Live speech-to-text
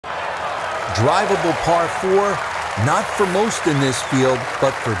Drivable par 4, not for most in this field,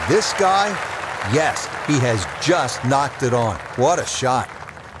 but for this guy, yes, he has just knocked it on. What a shot.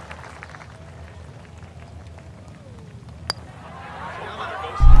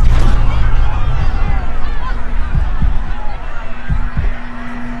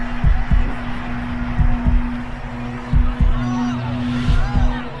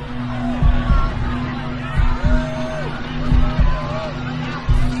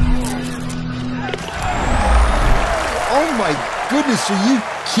 Goodness, are you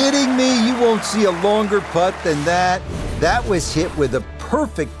kidding me? You won't see a longer putt than that. That was hit with a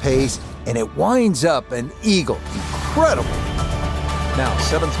perfect pace, and it winds up an eagle. Incredible. Now,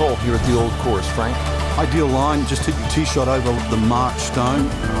 7th hole here at the Old Course, Frank. Ideal line, just hit your tee shot over the marked stone.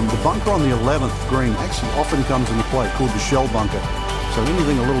 The bunker on the 11th green actually often comes into play, called the shell bunker. So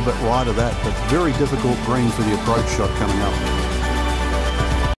anything a little bit right of that, but very difficult green for the approach shot coming up.